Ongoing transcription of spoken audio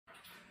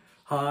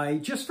Hi,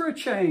 just for a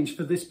change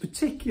for this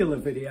particular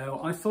video,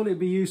 I thought it'd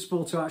be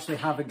useful to actually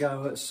have a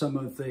go at some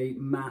of the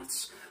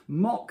maths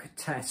mock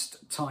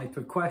test type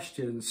of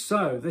questions.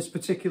 So this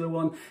particular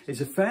one is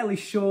a fairly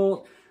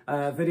short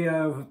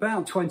video of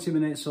about 20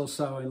 minutes or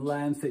so in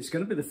length. It's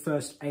going to be the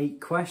first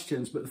 8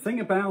 questions, but the thing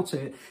about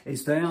it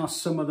is they are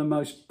some of the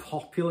most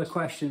popular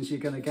questions you're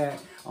going to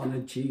get on a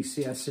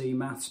GCSE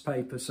maths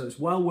paper, so it's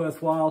well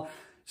worthwhile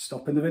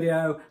stopping the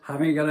video,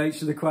 having a go at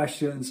each of the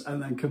questions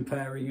and then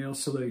comparing your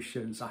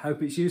solutions. I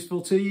hope it's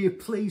useful to you.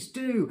 Please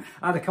do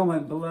add a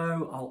comment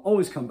below. I'll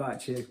always come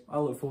back to you. I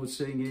look forward to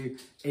seeing you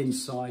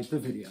inside the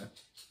video.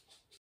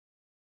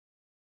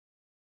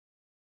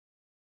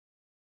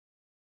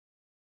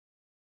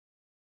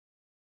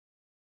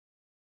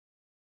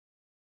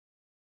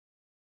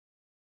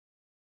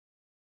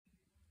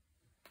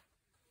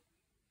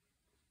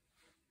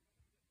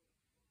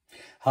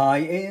 Hi,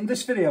 in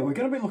this video we're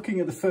going to be looking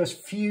at the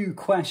first few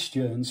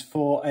questions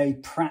for a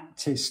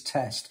practice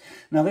test.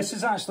 Now this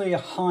is actually a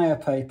higher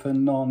paper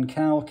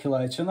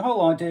non-calculator, and the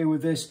whole idea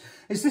with this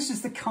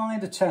is the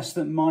kind of test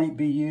that might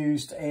be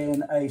used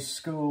in a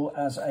school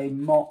as a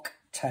mock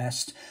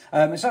test.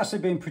 It's actually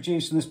been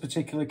produced in this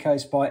particular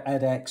case by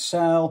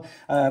Edexcel.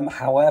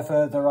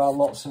 However, there are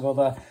lots of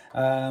other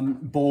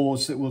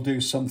boards that will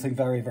do something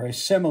very, very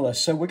similar.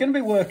 So we're going to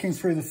be working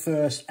through the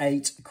first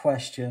 8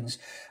 questions.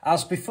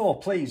 As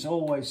before, please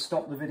always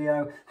stop the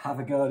video,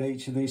 have a go at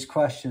each of these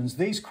questions.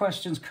 These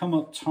questions come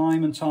up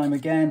time and time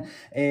again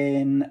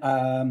in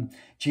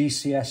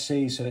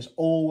GCSE, so it's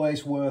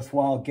always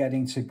worthwhile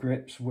getting to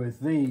grips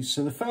with these.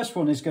 So the first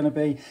one is going to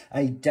be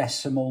a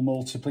decimal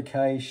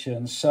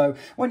multiplication. So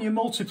when you're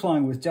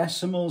multiplying with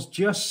decimals,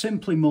 just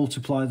simply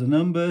multiply the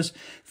numbers.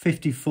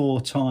 54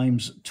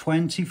 times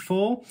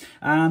 24,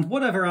 and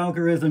whatever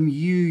algorithm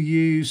you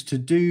use to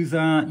do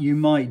that, you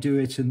might do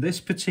it in this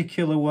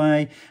particular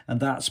way, and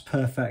that's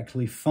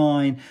perfectly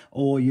fine.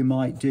 Or you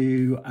might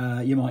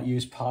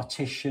use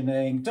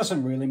partitioning.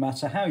 Doesn't really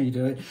matter how you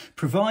do it,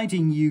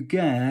 providing you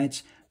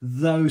get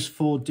those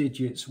 4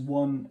 digits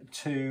 1,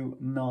 2,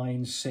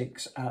 9,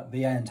 6 at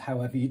the end,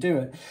 however you do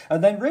it.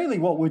 And then really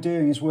what we're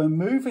doing is we're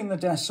moving the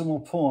decimal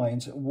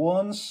point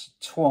once,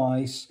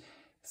 twice,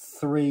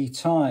 3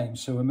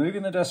 times. So we're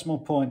moving the decimal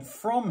point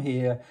from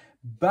here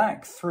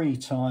back 3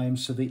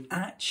 times, so the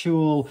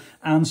actual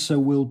answer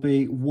will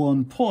be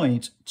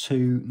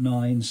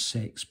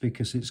 1.296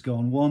 because it's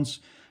gone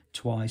once,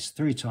 twice,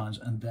 3 times,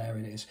 and there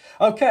it is.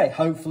 Okay,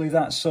 hopefully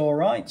that's all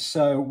right.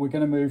 So we're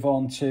going to move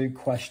on to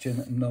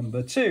question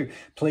number 2.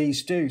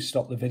 Please do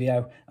stop the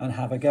video and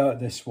have a go at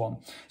this one.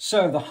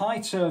 So the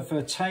height of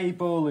a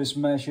table is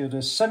measured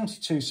as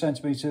 72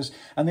 centimetres,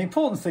 and the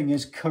important thing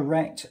is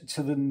correct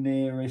to the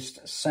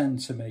nearest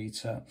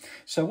centimetre.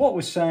 So what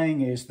we're saying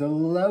is the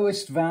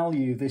lowest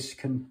value this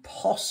can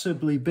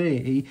possibly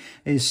be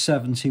is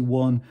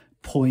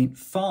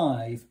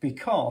 71.5,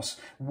 because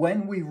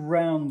when we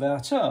round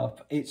that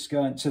up, it's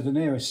going to the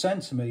nearest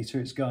centimetre,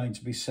 it's going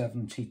to be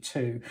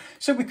 72.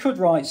 So we could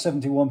write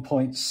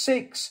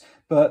 71.6,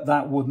 but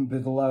that wouldn't be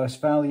the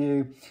lowest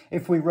value.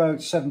 If we wrote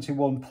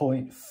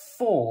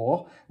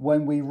 71.4,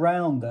 when we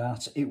round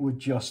that, it would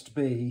just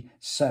be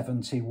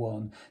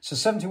 71. So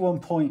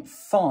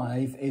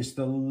 71.5 is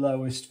the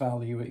lowest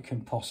value it can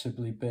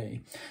possibly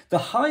be. The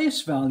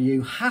highest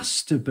value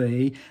has to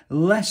be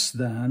less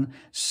than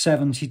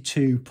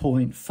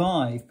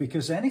 72.5,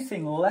 because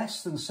anything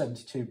less than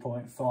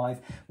 72.5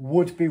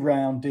 would be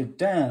rounded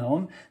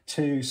down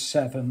to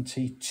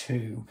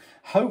 72.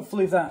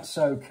 Hopefully that's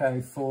okay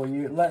for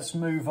you. Let's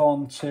move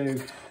on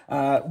to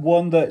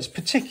one that's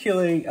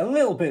particularly a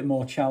little bit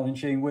more challenging,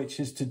 which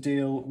is to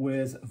deal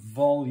with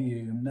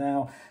volume.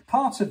 Now,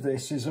 part of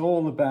this is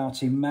all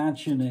about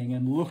imagining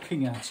and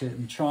looking at it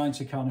and trying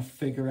to kind of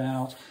figure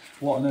out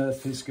what on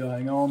earth is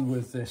going on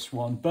with this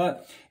one.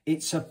 But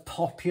it's a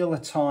popular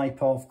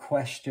type of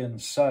question,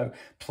 so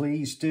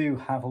please do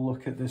have a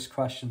look at this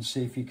question,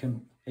 see if you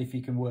can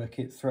work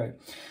it through.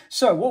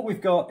 So what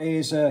we've got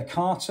is a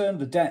carton.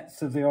 The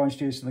depth of the orange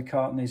juice in the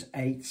carton is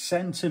 8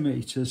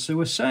 centimetres. So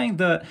we're saying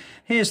that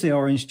here's the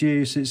orange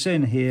juice, it's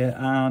in here,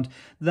 and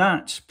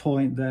that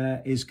point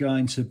there is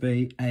going to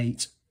be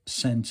 8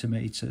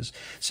 centimetres.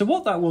 So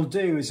what that will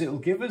do is it will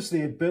give us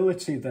the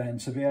ability then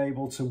to be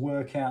able to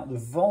work out the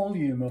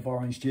volume of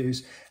orange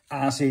juice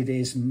as it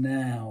is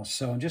now.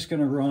 So I'm just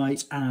going to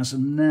write as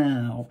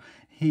now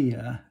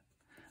here.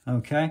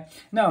 Okay,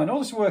 now in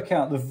order to work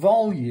out the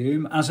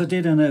volume, as I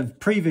did in a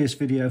previous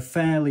video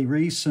fairly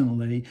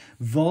recently,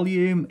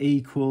 volume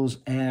equals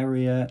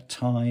area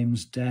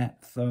times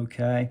depth,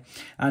 okay?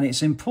 And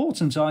it's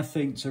important, I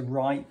think, to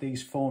write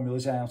these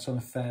formulas out on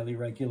a fairly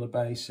regular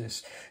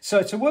basis.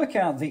 So to work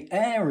out the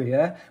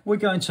area, we're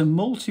going to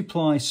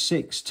multiply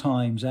 6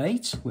 times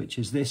 8, which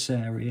is this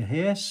area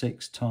here,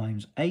 6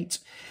 times 8,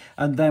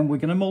 and then we're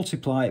going to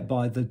multiply it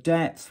by the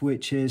depth,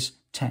 which is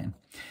 10.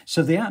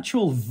 So the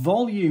actual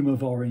volume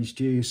of orange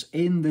juice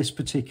in this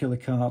particular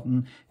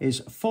carton is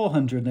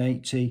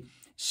 480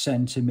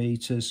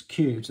 centimetres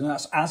cubed. And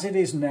that's as it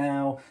is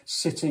now,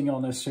 sitting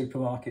on a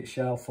supermarket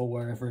shelf or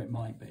wherever it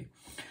might be.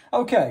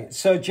 Okay,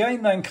 so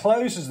Jane then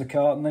closes the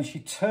carton, then she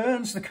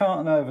turns the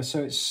carton over so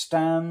it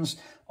stands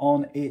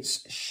on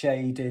its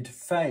shaded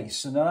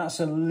face. And now that's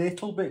a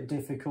little bit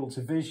difficult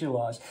to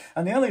visualise.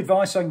 And the only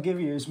advice I can give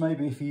you is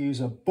maybe if you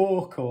use a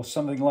book or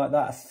something like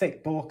that, a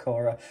thick book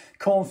or a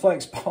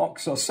cornflakes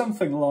box or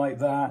something like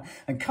that,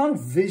 and kind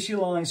of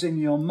visualise in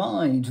your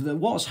mind that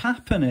what's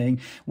happening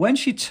when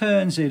she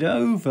turns it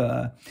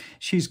over,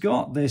 she's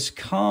got this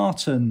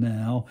carton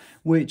now,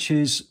 which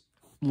is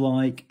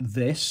like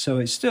this, so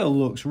it still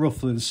looks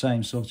roughly the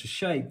same sort of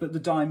shape, but the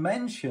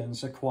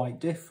dimensions are quite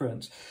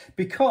different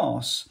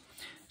because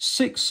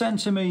 6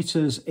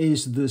 centimeters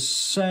is the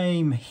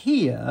same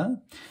here,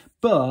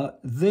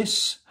 but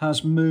this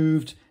has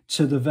moved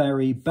to the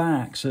very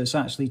back, so it's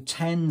actually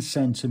 10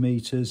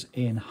 centimeters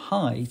in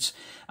height,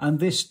 and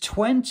this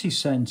 20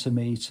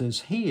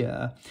 centimeters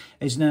here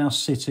is now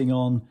sitting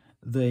on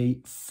the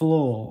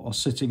floor or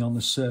sitting on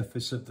the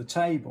surface of the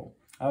table.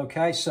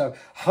 Okay, so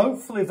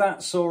hopefully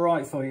that's all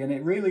right for you. And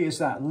it really is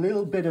that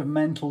little bit of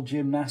mental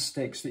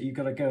gymnastics that you've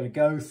got to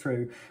go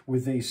through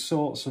with these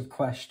sorts of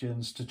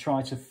questions to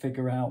try to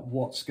figure out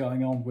what's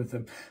going on with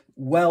them.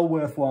 Well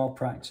worthwhile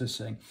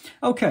practicing.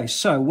 Okay,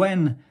 so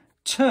when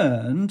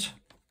turned,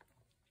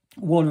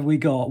 what have we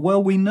got?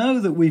 Well, we know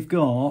that we've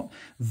got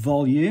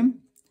volume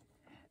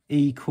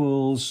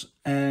equals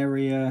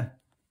area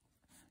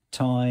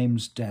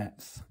times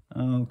depth.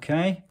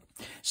 Okay.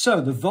 So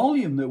the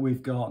volume that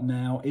we've got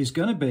now is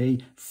going to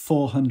be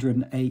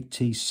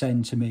 480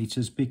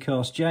 centimetres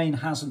because Jane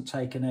hasn't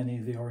taken any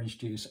of the orange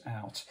juice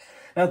out.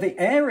 Now the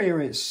area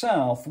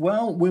itself,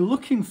 well, we're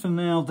looking for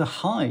now the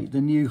height, the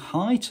new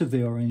height of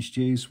the orange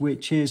juice,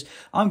 which is,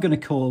 I'm going to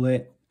call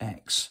it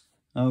X.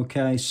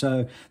 Okay,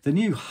 so the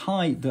new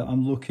height that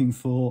I'm looking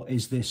for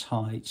is this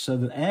height. So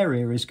the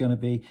area is going to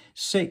be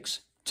 6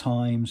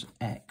 times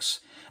X,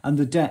 and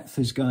the depth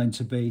is going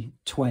to be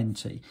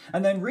 20.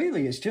 And then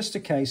really it's just a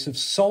case of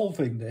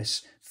solving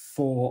this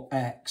for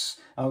X.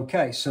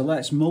 Okay, so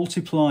let's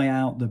multiply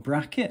out the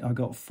bracket. I've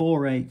got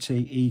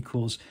 480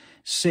 equals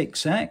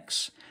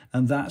 6X,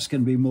 and that's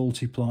going to be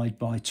multiplied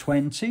by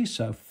 20.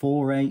 So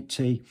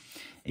 480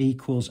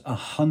 equals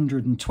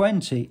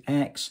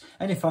 120x,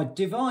 and if I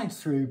divide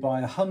through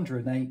by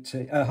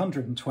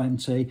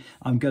 120,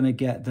 I'm going to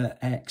get that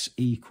x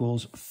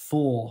equals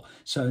 4.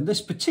 So in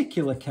this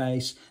particular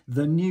case,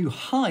 the new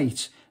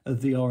height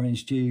of the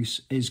orange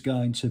juice is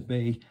going to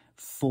be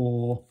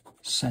 4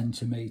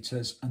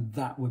 centimeters, and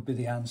that would be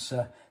the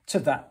answer to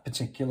that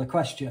particular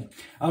question.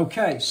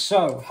 Okay,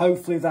 so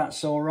hopefully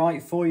that's all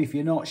right for you. If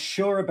you're not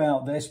sure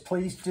about this,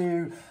 please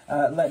do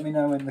let me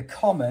know in the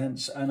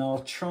comments, and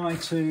I'll try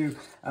to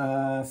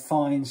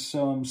find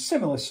some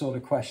similar sort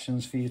of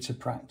questions for you to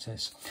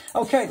practice.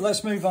 Okay,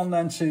 let's move on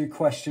then to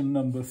question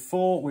number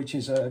 4, which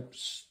is a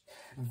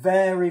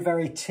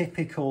very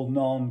typical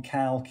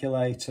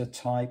non-calculator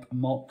type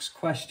mocks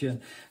question,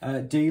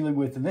 dealing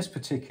with, in this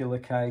particular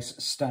case,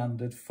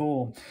 standard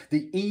form.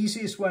 The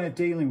easiest way of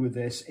dealing with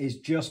this is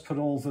just put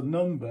all the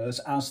numbers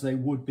as they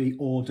would be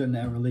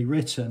ordinarily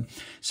written.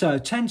 So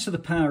 10 to the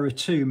power of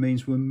 2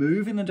 means we're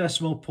moving the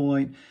decimal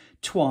point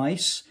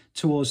twice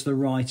towards the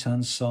right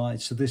hand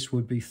side, so this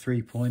would be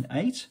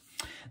 3.8.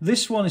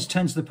 This one is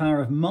 10 to the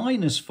power of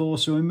minus 4,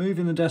 so we're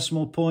moving the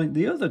decimal point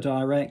the other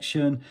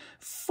direction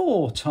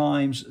 4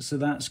 times, so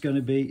that's going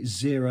to be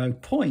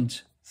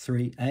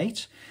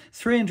 0.38.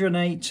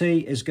 380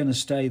 is going to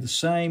stay the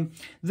same.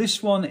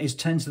 This one is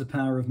 10 to the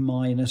power of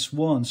minus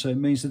 1, so it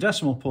means the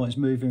decimal point is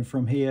moving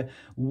from here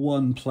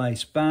 1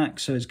 place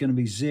back, so it's going to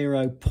be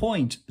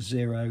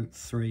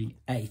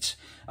 0.038.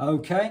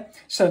 Okay,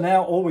 so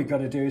now all we've got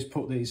to do is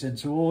put these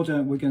into order,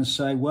 and we're going to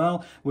say,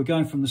 well, we're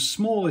going from the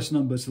smallest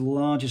number to the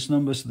largest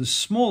number, so the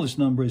smallest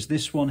number is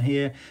this one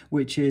here,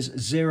 which is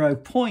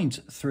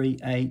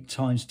 0.38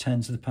 times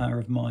 10 to the power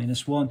of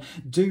minus 1.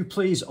 Do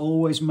please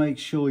always make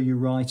sure you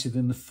write it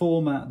in the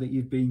format that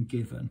you've been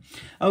given.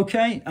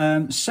 Okay,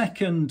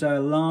 second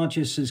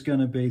largest is going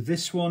to be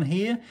this one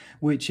here,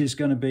 which is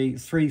going to be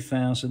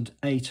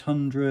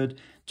 3,800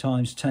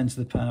 times 10 to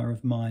the power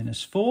of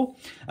minus 4.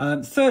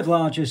 Third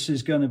largest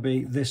is going to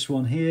be this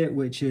one here,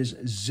 which is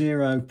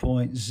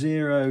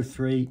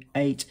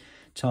 0.038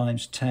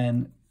 times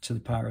 10 to the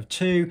power of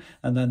 2.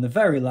 And then the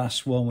very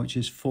last one, which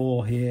is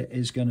 4 here,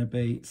 is going to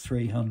be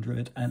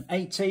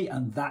 380.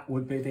 And that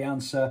would be the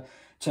answer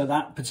to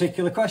that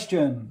particular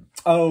question.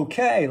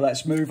 Okay,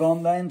 let's move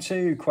on then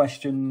to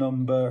question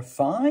number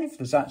 5.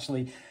 There's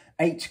actually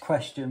 8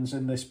 questions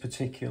in this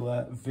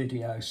particular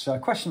video. So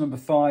question number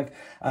 5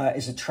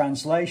 is a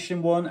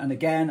translation one. And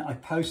again, I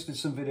posted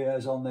some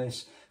videos on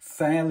this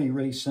fairly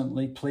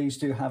recently. Please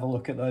do have a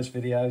look at those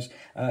videos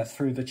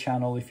through the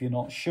channel if you're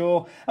not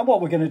sure. And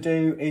what we're going to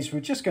do is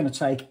we're just going to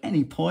take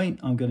any point.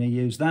 I'm going to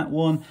use that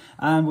one,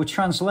 and we're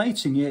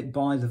translating it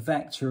by the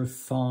vector of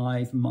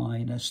 5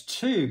 minus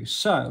 2.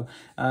 So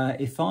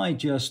if I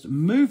just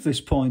move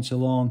this point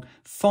along,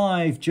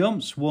 5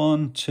 jumps,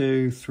 1,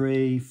 2,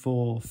 3,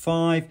 4,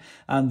 5,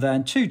 and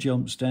then 2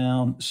 jumps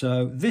down.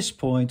 So this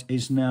point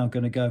is now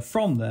going to go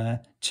from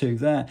there to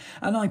there.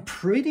 And I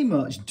pretty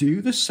much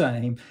do the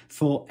same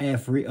for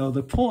every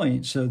other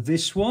point. So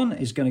this one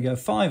is going to go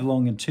 5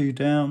 long and 2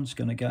 down. It's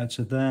going to go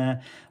to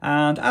there.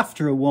 And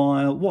after a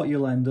while, what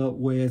you'll end up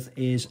with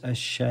is a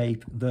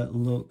shape that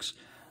looks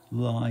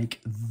like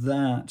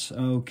that.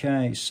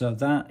 Okay, so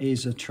that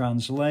is a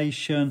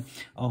translation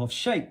of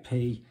shape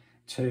P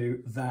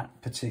to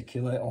that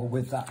particular, or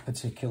with that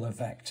particular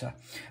vector.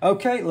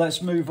 Okay,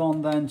 let's move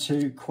on then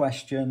to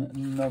question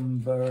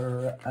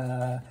number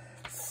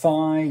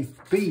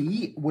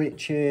 5b,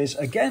 which is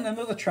again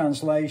another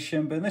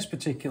translation, but in this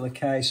particular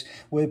case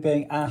we're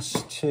being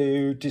asked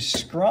to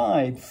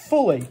describe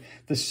fully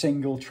the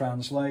single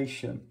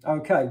translation.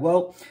 Okay,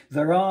 well,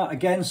 there are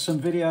again some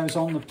videos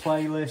on the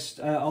playlist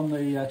on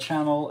the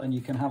channel, and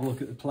you can have a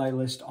look at the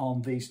playlist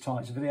on these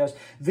types of videos.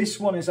 This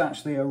one is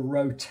actually a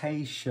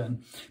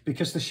rotation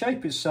because the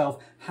shape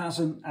itself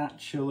hasn't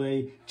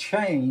actually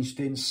changed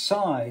in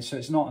size, so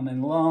it's not an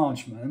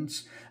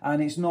enlargement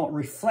and it's not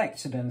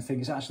reflected anything,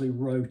 it's actually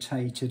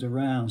rotated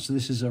around. So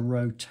this is a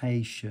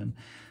rotation.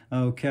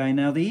 Okay,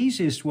 now the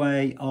easiest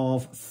way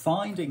of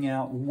finding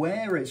out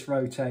where it's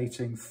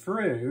rotating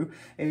through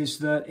is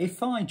that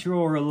if I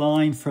draw a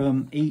line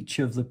from each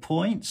of the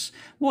points,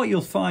 what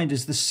you'll find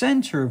is the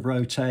center of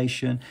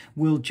rotation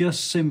will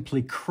just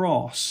simply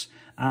cross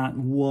at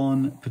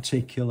one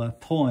particular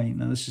point.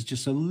 Now this is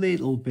just a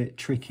little bit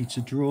tricky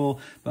to draw,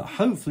 but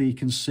hopefully you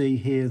can see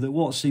here that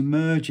what's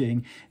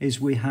emerging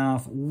is we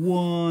have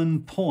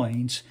one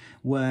point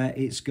where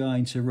it's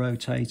going to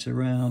rotate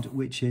around,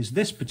 which is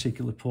this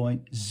particular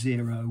point,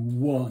 0,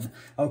 1.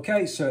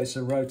 Okay, so it's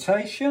a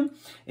rotation,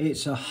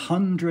 it's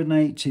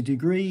 180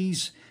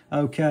 degrees,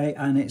 okay,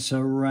 and it's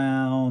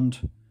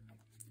around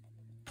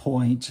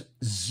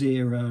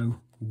 0.01.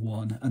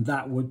 And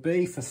that would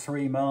be, for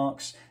 3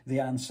 marks, the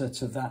answer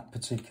to that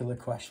particular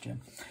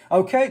question.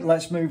 Okay,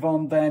 let's move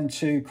on then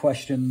to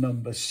question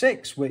number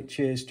 6, which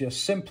is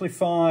just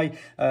simplify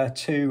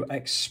 2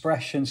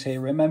 expressions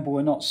here. Remember,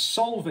 we're not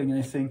solving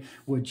anything,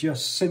 we're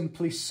just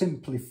simply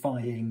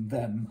simplifying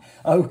them.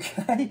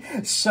 Okay,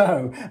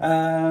 so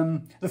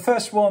the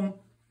first one,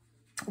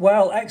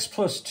 well, x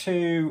plus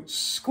 2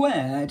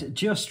 squared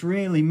just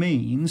really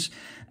means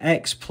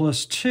x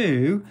plus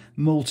 2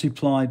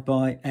 multiplied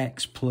by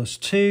x plus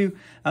 2,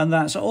 and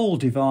that's all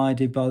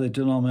divided by the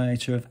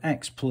denominator of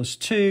x plus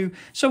 2.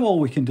 So all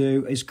we can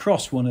do is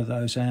cross one of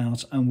those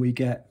out and we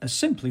get a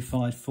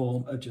simplified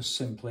form of just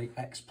simply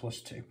x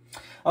plus 2.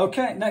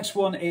 Okay, next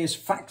one is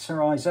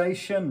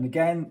factorization.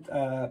 Again,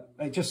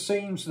 it just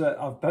seems that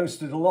I've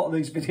posted a lot of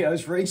these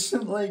videos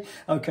recently.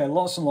 Okay,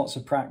 lots and lots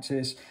of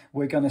practice.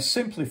 We're going to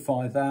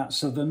simplify that.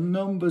 So the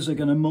numbers are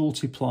going to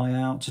multiply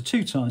out to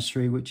 2 times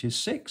 3, which is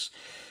 6.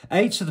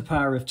 A to the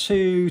power of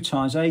 2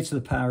 times a to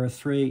the power of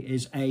 3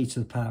 is a to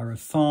the power of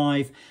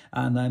 5.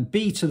 And then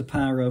b to the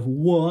power of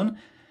 1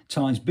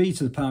 times b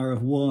to the power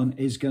of 1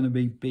 is going to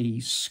be b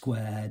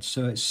squared.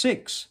 So it's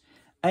 6.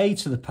 A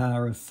to the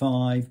power of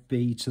 5,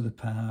 b to the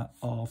power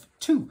of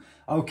 2.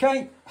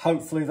 Okay,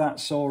 hopefully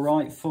that's all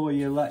right for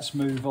you. Let's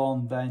move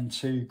on then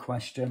to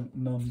question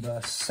number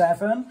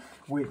 7,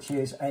 which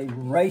is a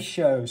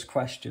ratios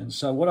question.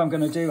 So what I'm going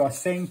to do, I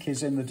think,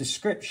 is in the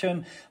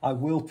description, I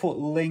will put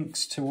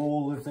links to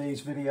all of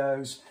these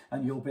videos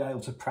and you'll be able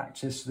to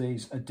practice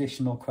these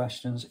additional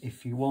questions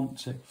if you want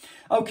to.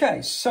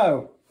 Okay,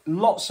 so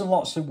lots and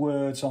lots of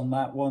words on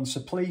that one, so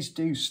please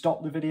do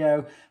stop the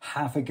video,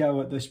 have a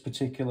go at this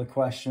particular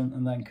question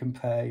and then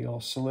compare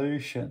your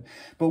solution.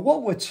 But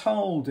what we're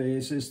told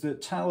is that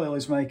Talil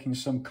is making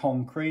some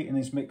concrete and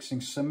is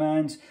mixing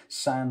cement,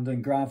 sand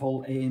and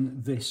gravel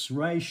in this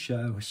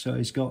ratio. So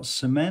he's got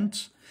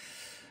cement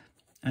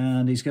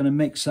and he's going to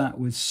mix that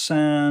with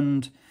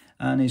sand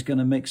and he's going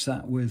to mix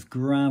that with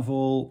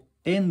gravel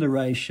in the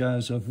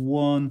ratios of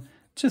 1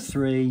 to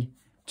 3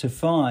 to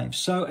 5.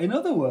 So in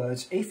other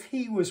words, if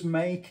he was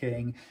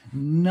making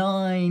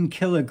 9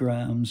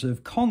 kilograms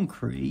of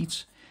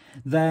concrete,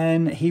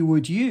 then he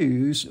would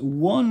use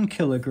 1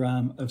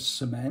 kilogram of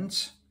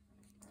cement,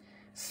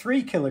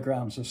 3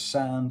 kilograms of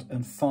sand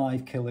and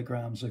 5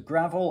 kilograms of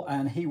gravel,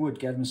 and he would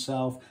get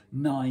himself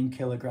 9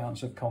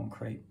 kilograms of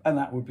concrete, and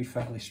that would be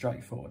fairly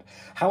straightforward.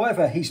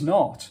 However, he's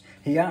not.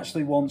 He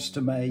actually wants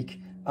to make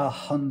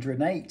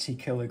 180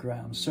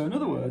 kilograms. So in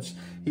other words,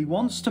 he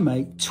wants to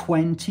make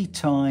 20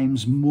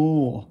 times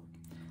more.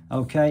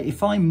 Okay,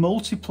 if I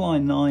multiply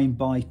 9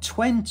 by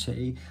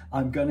 20,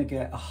 I'm going to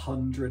get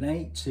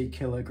 180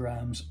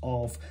 kilograms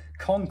of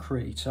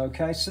concrete.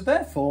 Okay, so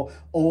therefore,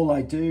 all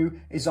I do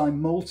is I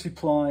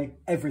multiply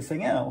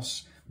everything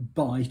else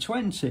by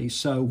 20.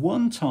 So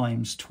 1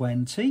 times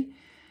 20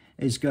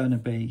 is going to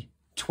be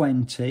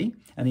 20,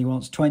 and he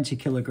wants 20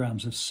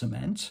 kilograms of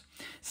cement.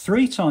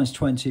 3 times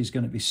 20 is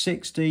going to be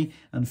 60,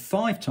 and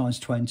 5 times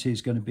 20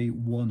 is going to be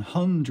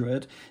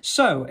 100.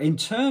 So in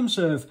terms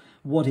of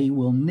what he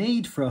will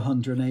need for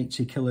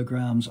 180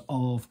 kilograms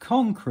of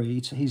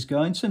concrete, he's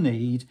going to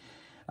need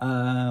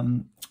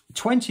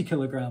 20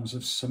 kilograms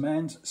of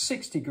cement,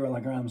 60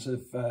 kilograms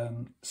of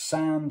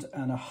sand,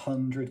 and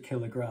 100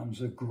 kilograms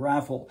of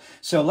gravel.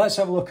 So let's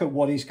have a look at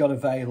what he's got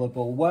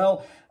available.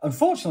 Well,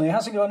 unfortunately, he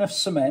hasn't got enough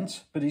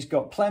cement, but he's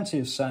got plenty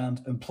of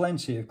sand and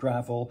plenty of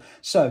gravel.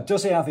 So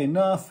does he have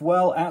enough?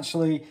 Well,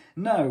 actually,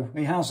 no,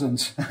 he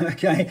hasn't.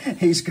 Okay,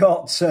 he's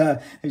got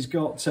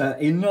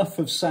enough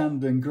of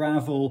sand and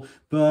gravel,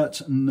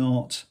 but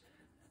not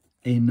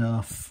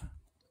enough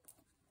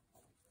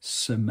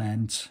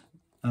cement.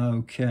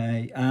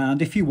 Okay,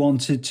 and if you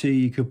wanted to,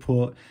 you could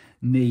put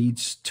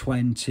needs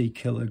 20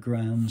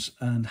 kilograms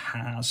and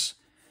has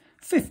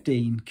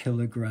 15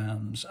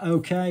 kilograms.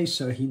 Okay,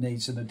 so he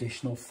needs an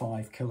additional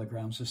 5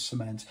 kilograms of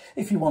cement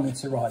if you wanted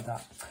to write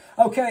that.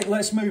 Okay,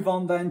 let's move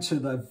on then to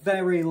the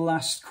very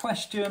last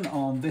question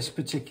on this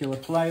particular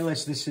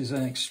playlist. This is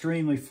an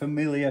extremely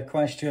familiar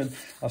question.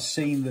 I've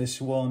seen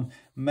this one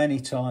many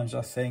times,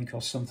 I think,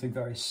 or something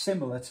very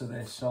similar to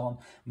this on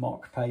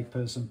mock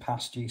papers and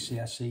past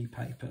GCSE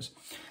papers.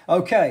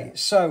 Okay,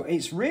 so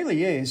it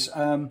really is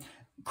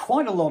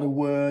quite a lot of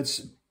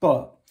words,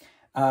 but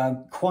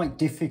quite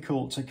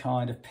difficult to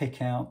kind of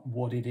pick out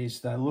what it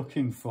is they're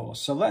looking for.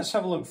 So let's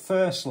have a look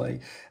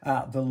firstly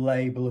at the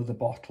label of the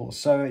bottle.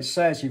 So it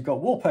says you've got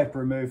wallpaper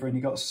remover and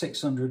you've got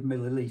 600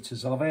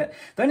 millilitres of it.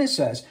 Then it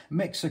says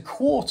mix a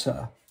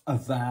quarter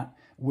of that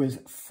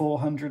with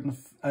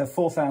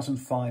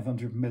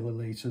 4,500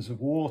 millilitres of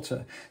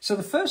water. So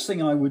the first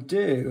thing I would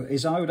do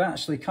is I would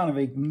actually kind of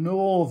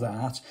ignore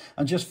that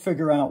and just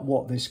figure out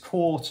what this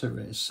quarter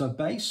is. So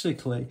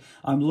basically,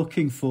 I'm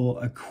looking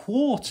for a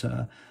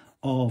quarter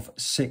of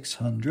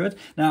 600.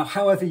 Now,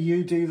 however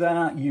you do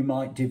that, you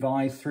might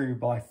divide through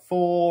by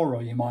 4,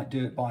 or you might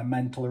do it by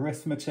mental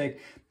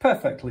arithmetic.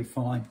 Perfectly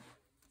fine.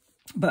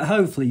 But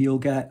hopefully you'll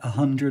get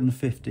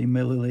 150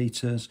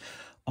 millilitres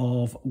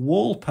of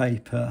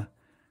wallpaper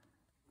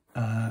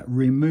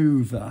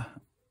remover,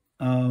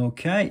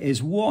 okay,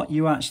 is what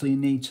you actually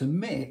need to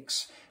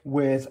mix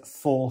with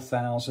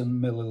 4,000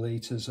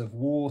 millilitres of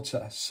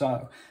water.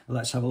 So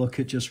let's have a look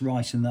at just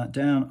writing that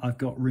down. I've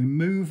got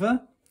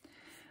remover,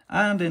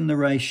 and in the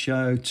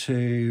ratio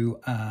to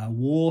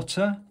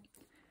water,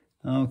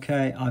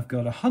 okay, I've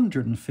got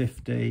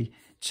 150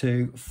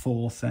 to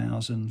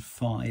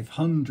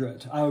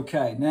 4,500.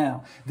 Okay,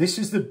 now this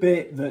is the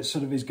bit that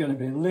sort of is going to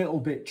be a little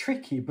bit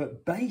tricky,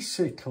 but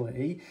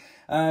basically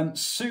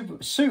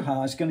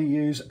Suha is going to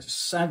use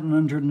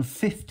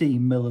 750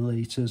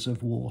 millilitres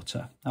of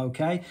water.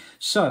 Okay,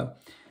 so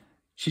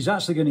she's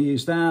actually going to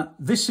use that.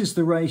 This is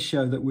the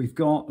ratio that we've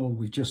got, or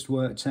we've just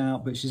worked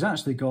out, but she's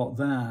actually got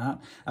that,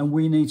 and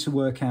we need to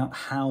work out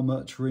how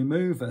much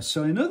remover.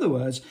 So in other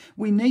words,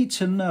 we need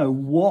to know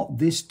what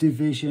this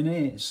division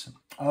is.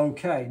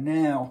 Okay,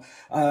 now,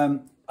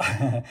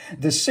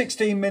 there's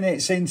 16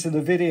 minutes into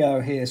the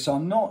video here, so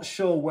I'm not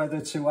sure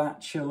whether to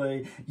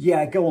actually...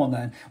 Yeah, go on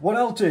then. What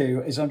I'll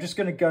do is I'm just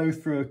going to go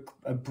through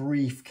a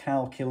brief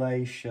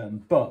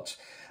calculation, but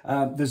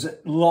there's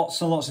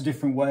lots and lots of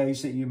different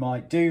ways that you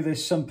might do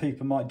this. Some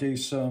people might do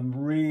some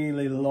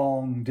really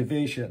long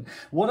division.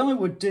 What I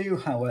would do,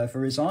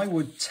 however, is I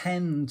would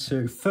tend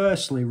to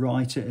firstly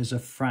write it as a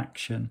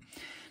fraction.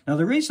 Now,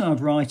 the reason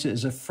I'd write it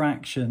as a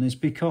fraction is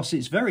because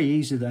it's very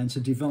easy then to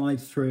divide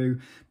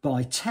through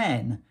by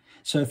 10.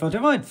 So if I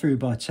divide through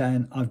by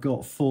 10, I've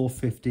got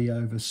 450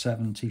 over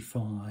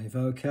 75,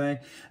 okay?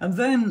 And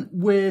then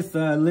with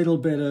a little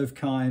bit of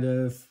kind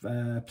of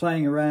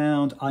playing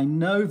around, I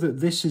know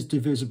that this is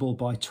divisible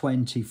by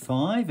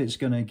 25. It's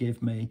going to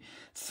give me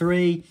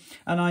 3.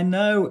 And I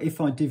know if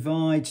I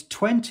divide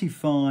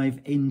 25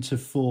 into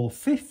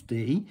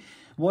 450,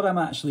 what I'm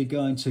actually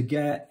going to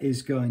get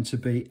is going to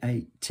be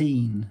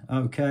 18,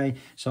 okay?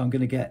 So I'm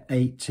going to get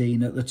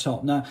 18 at the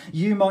top. Now,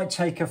 you might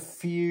take a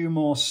few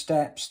more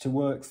steps to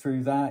work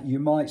through that. You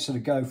might sort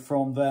of go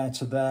from there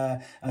to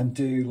there and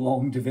do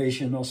long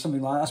division or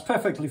something like that. That's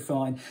perfectly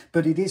fine,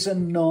 but it is a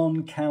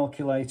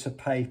non-calculator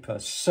paper,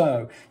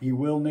 so you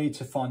will need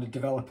to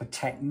develop a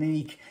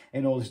technique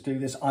in order to do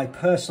this. I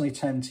personally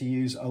tend to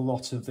use a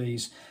lot of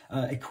these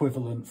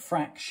equivalent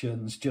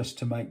fractions just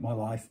to make my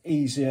life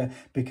easier,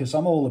 because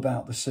I'm all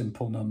about the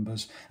simple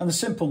numbers, and the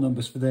simple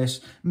numbers for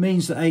this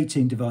means that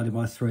 18 divided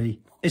by 3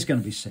 is going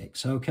to be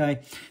 6, okay?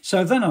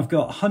 So then I've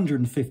got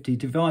 150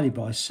 divided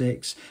by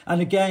 6,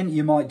 and again,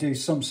 you might do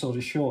some sort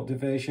of short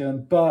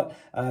division, but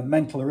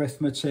mental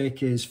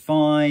arithmetic is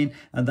fine,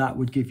 and that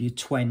would give you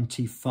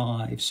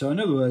 25. So in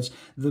other words,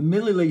 the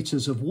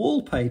millilitres of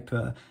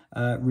wallpaper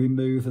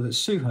remover that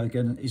Suha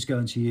is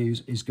going to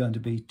use is going to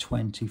be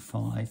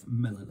 25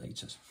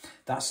 millilitres.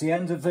 That's the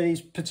end of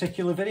this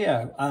particular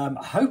video.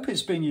 I hope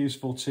it's been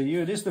useful to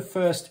you. It is the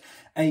first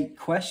 8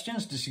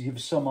 questions, just to give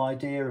some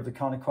idea of the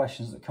kind of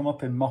questions that come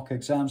up in mock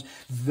exams.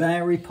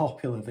 Very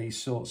popular,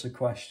 these sorts of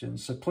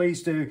questions. So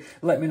please do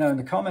let me know in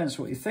the comments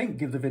what you think.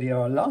 Give the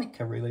video a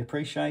like, I really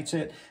appreciate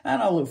it.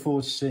 And I look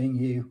forward to seeing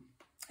you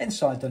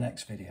inside the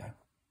next video.